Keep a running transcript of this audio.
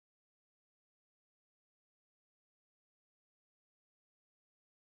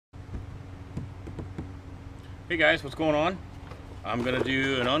Hey guys, what's going on? I'm going to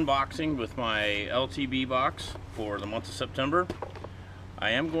do an unboxing with my LTB box for the month of September. I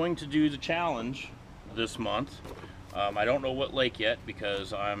am going to do the challenge this month. I don't know what lake yet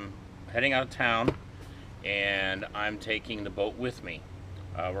because I'm heading out of town and I'm taking the boat with me.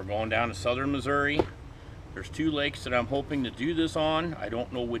 We're going down to southern Missouri. There's two lakes that I'm hoping to do this on. I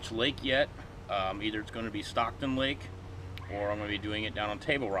don't know which lake yet. Either it's going to be Stockton Lake or I'm going to be doing it down on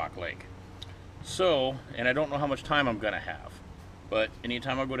Table Rock Lake. So, and I don't know how much time I'm going to have, but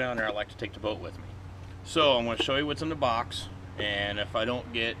anytime I go down there I like to take the boat with me. So I'm going to show you what's in the box, and if I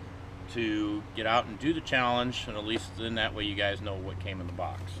don't get to get out and do the challenge, and at least then that way you guys know what came in the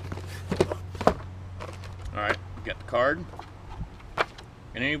box. Alright, got the card,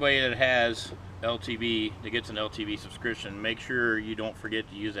 and anybody that has LTB, that gets an LTB subscription, make sure you don't forget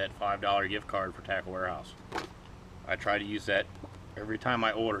to use that $5 gift card for Tackle Warehouse. I try to use that every time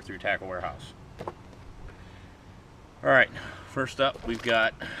I order through Tackle Warehouse. Alright, first up we've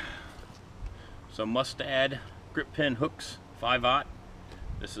got some Mustad grip pin hooks, 5/0.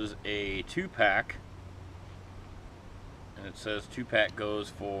 This is a 2-pack, and it says 2-pack goes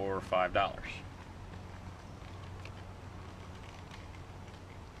for $5.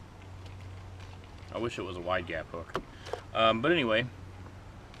 I wish it was a wide gap hook. But anyway,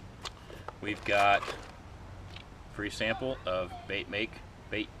 we've got free sample of Bait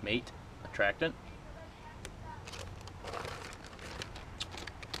Mate attractant.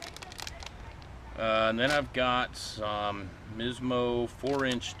 And then I've got some Mismo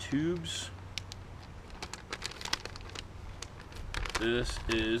 4-inch tubes. This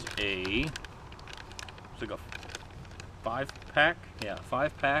is it's like a 5-pack. Yeah,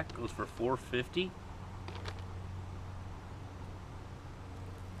 5-pack goes for $4.50.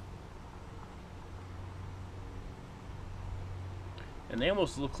 And they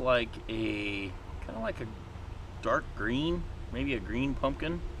almost look like kind of like a dark green, maybe a green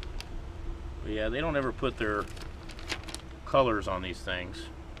pumpkin. But yeah, they don't ever put their colors on these things,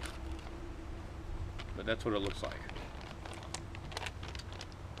 but that's what it looks like.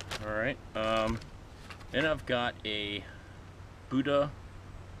 All right, then I've got a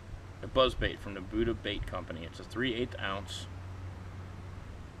buzz bait from the Buddha Bait Company. It's a 3/8 ounce.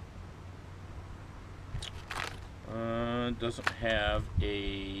 It doesn't have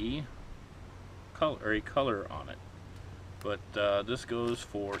a color on it, but this goes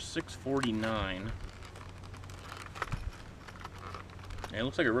for $6.49. And it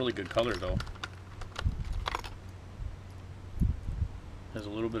looks like a really good color though. Has a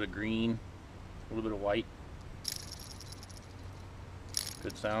little bit of green, a little bit of white.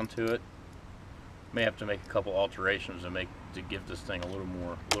 Good sound to it. May have to make a couple alterations to give this thing a little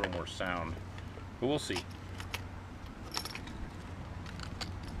more sound, but we'll see.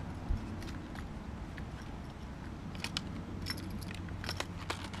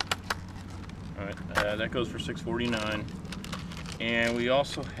 Alright, that goes for $6.49. And we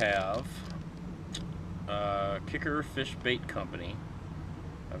also have Kicker Fish Bait Company.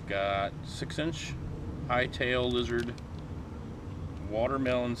 I've got 6-inch high-tail lizard.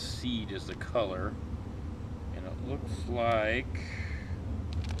 Watermelon seed is the color. And it looks like,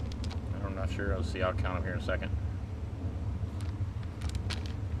 I'm not sure. Let's see, I'll count them here in a second.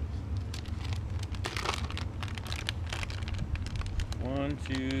 One,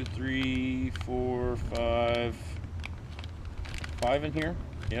 two, three, four, five in here.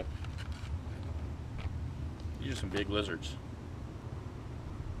 Yep. These are some big lizards.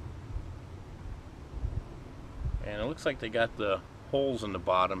 And it looks like they got the holes in the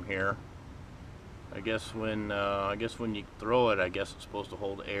bottom here. I guess when you throw it, I guess it's supposed to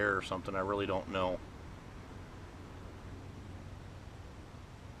hold air or something. I really don't know.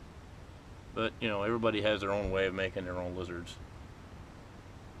 But you know, everybody has their own way of making their own lizards.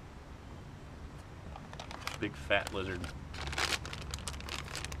 Big fat lizard.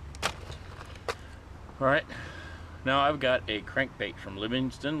 Alright, now I've got a crankbait from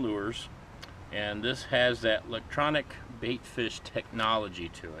Livingston Lures, and this has that electronic bait fish technology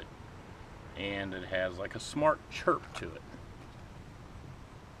to it, and it has like a smart chirp to it.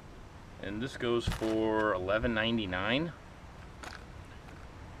 And this goes for $11.99.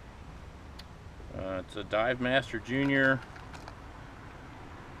 It's a Dive Master Junior.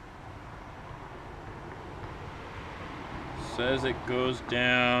 Says it goes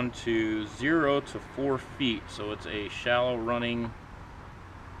down to 0 to 4 feet, so it's a shallow running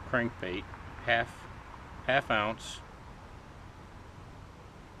crankbait, half ounce.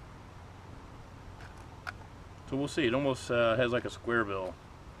 So we'll see. It almost has like a square bill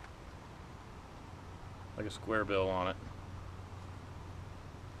on it.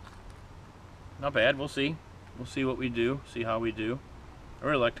 Not bad. We'll see. we'll see what we do, see how we do. I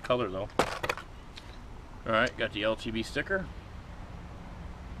really like the color though. Alright, got the LTB sticker.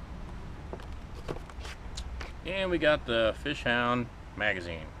 And we got the Fish Hound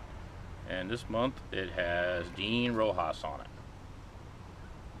magazine. And this month it has Dean Rojas on it.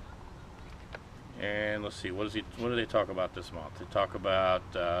 And let's see, what do they talk about this month? They talk about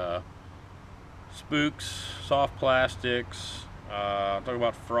spooks, soft plastics, talk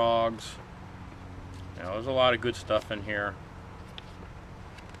about frogs. You know, there's a lot of good stuff in here.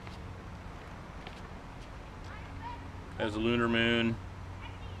 There's a lunar moon.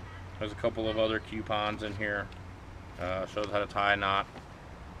 There's a couple of other coupons in here. Shows how to tie a knot.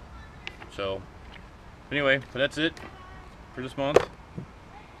 So, anyway, but that's it for this month.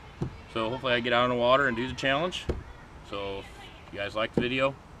 So hopefully I get out on the water and do the challenge. So if you guys liked the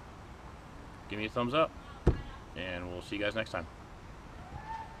video, give me a thumbs up. And we'll see you guys next time.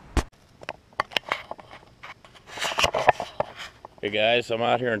 Hey guys, I'm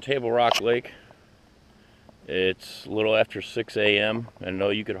out here in Table Rock Lake. It's a little after 6 a.m. I know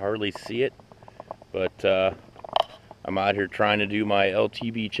you could hardly see it, but I'm out here trying to do my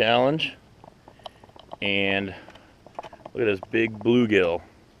LTB challenge. And look at this big bluegill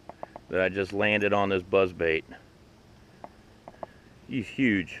that I just landed on this buzzbait. He's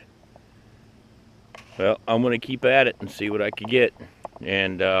huge. Well, I'm going to keep at it and see what I can get.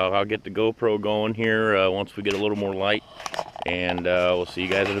 And I'll get the GoPro going here once we get a little more light. And we'll see you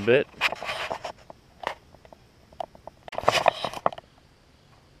guys in a bit.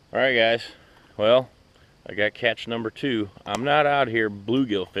 Alright guys, well, I got catch number 2. I'm not out here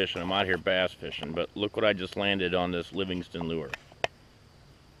bluegill fishing, I'm out here bass fishing, but look what I just landed on this Livingston lure.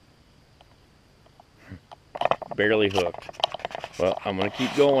 Barely hooked. Well, I'm going to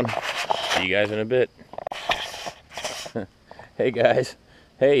keep going. See you guys in a bit. Hey guys,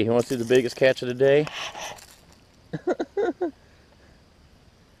 hey, you want to see the biggest catch of the day?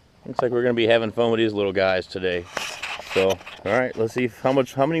 Looks like we're going to be having fun with these little guys today. So, alright, let's see how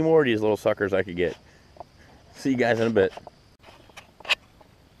many more of these little suckers I could get. See you guys in a bit.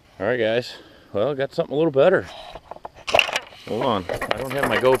 Alright guys, well, got something a little better. Hold on, I don't have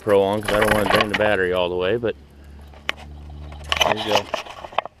my GoPro on because I don't want to drain the battery all the way, but there you go.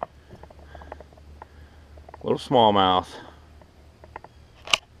 Little smallmouth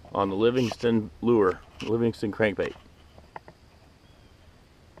on the Livingston lure, Livingston crankbait.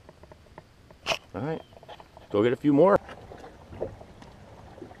 Alright, go get a few more.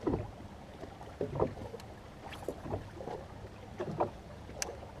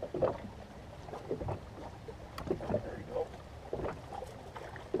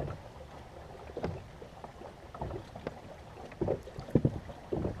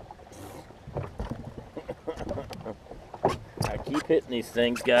 I keep hitting these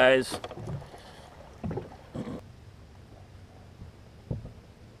things, guys.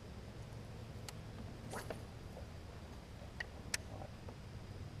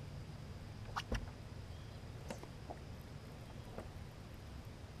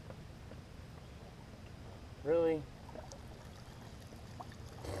 Really?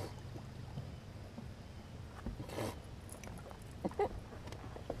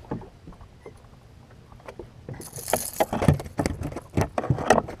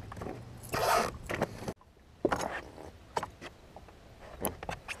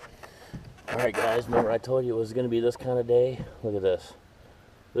 Alright guys, remember I told you it was going to be this kind of day? Look at this.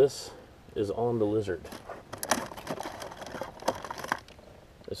 This is on the lizard.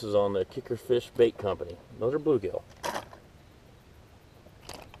 This is on the Kicker Fish Bait Company. Those are bluegill.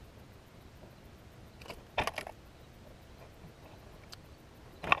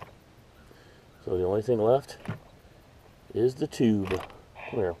 So the only thing left is the tube.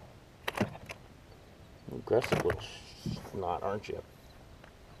 Come here. Aggressive little knot, aren't you?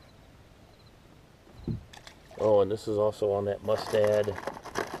 Oh, and this is also on that Mustad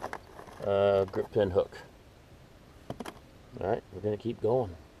grip pin hook. Alright, we're going to keep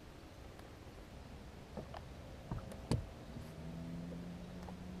going.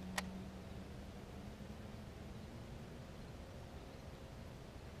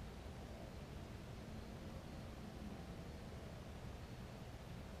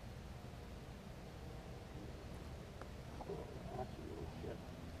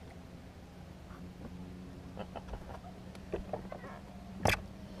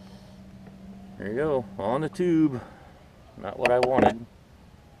 There you go, on the tube. Not what I wanted.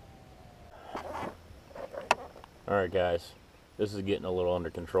 Alright guys, this is getting a little under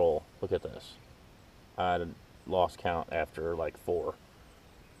control. Look at this. I lost count after like 4.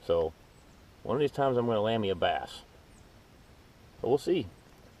 So, one of these times I'm going to land me a bass. But we'll see.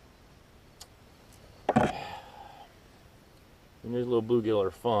 And these little bluegill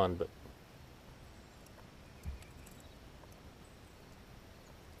are fun, but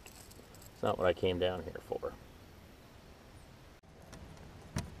it's not what I came down here for.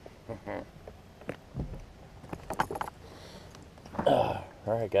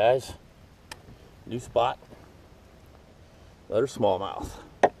 Alright guys, new spot, another smallmouth.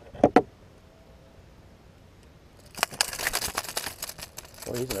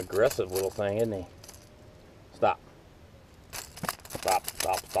 Well, he's an aggressive little thing, isn't he? Stop. Stop,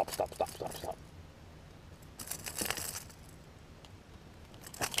 stop, stop, stop, stop, stop, stop.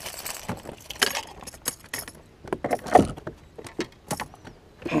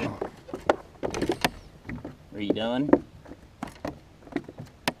 Are you done?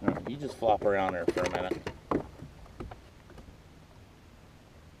 No, you just flop around there for a minute.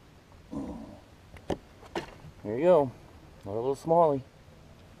 Here you go. Another little smallie.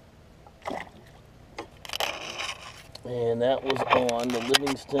 And that was on the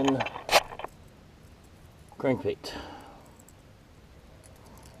Livingston crankbait.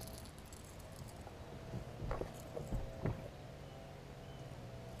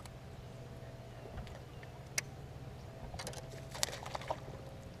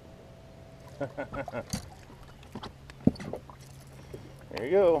 There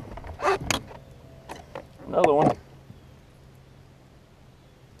you go. Another one.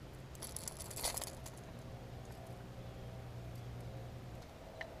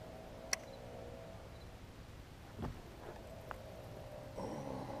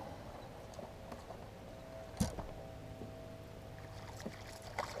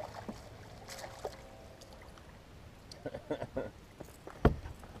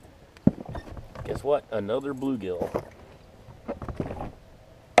 Guess what? Another bluegill.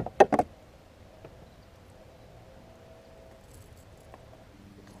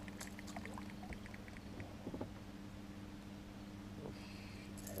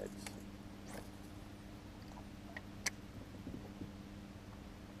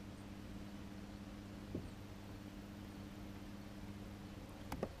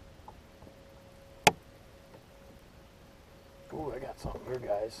 Oh, I got something here,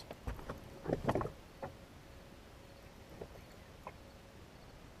 guys.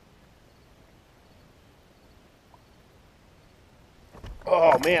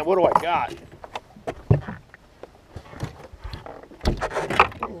 Oh man, what do I got?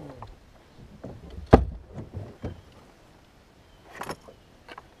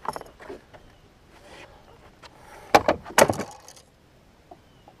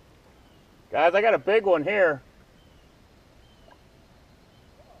 Guys, I got a big one here.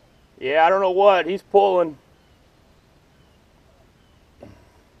 Yeah, I don't know what he's pulling.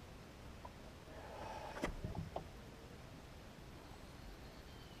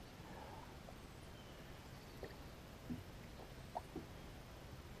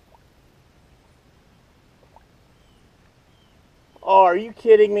 Oh, are you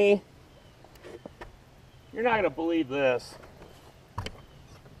kidding me? You're not going to believe this.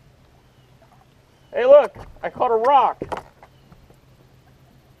 Hey, look, I caught a rock.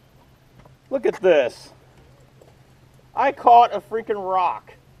 Look at this. I caught a freaking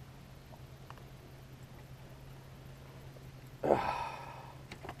rock. I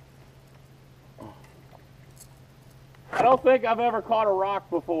don't think I've ever caught a rock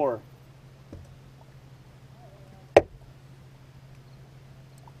before.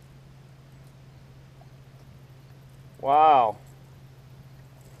 Wow.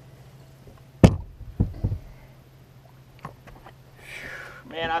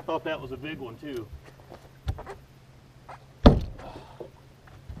 Man, I thought that was a big one too.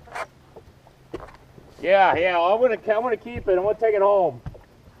 Yeah, I'm gonna keep it. I'm gonna take it home.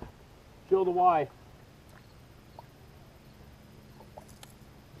 Show the wife.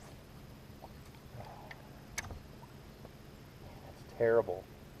 That's terrible.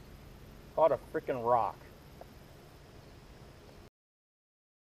 Caught a freaking rock.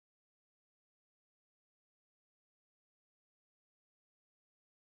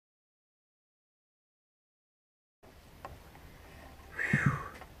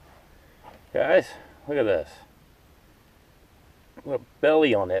 Guys, look at this. What a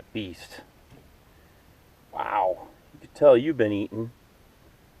belly on that beast. Wow. You can tell you've been eating.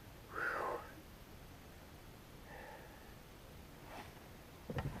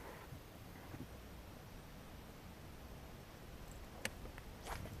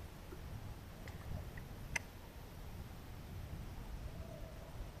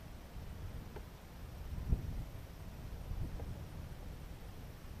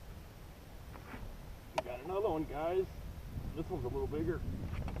 Got another one, guys. This one's a little bigger.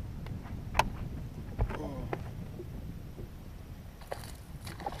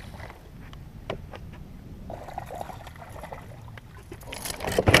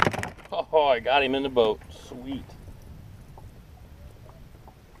 Oh, I got him in the boat. Sweet.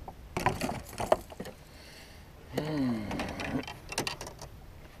 Come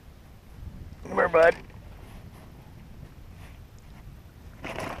here, bud.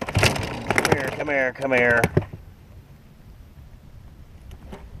 Come here, come here, come here.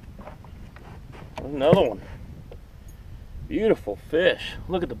 Another one. Beautiful fish.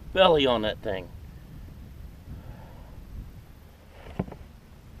 Look at the belly on that thing.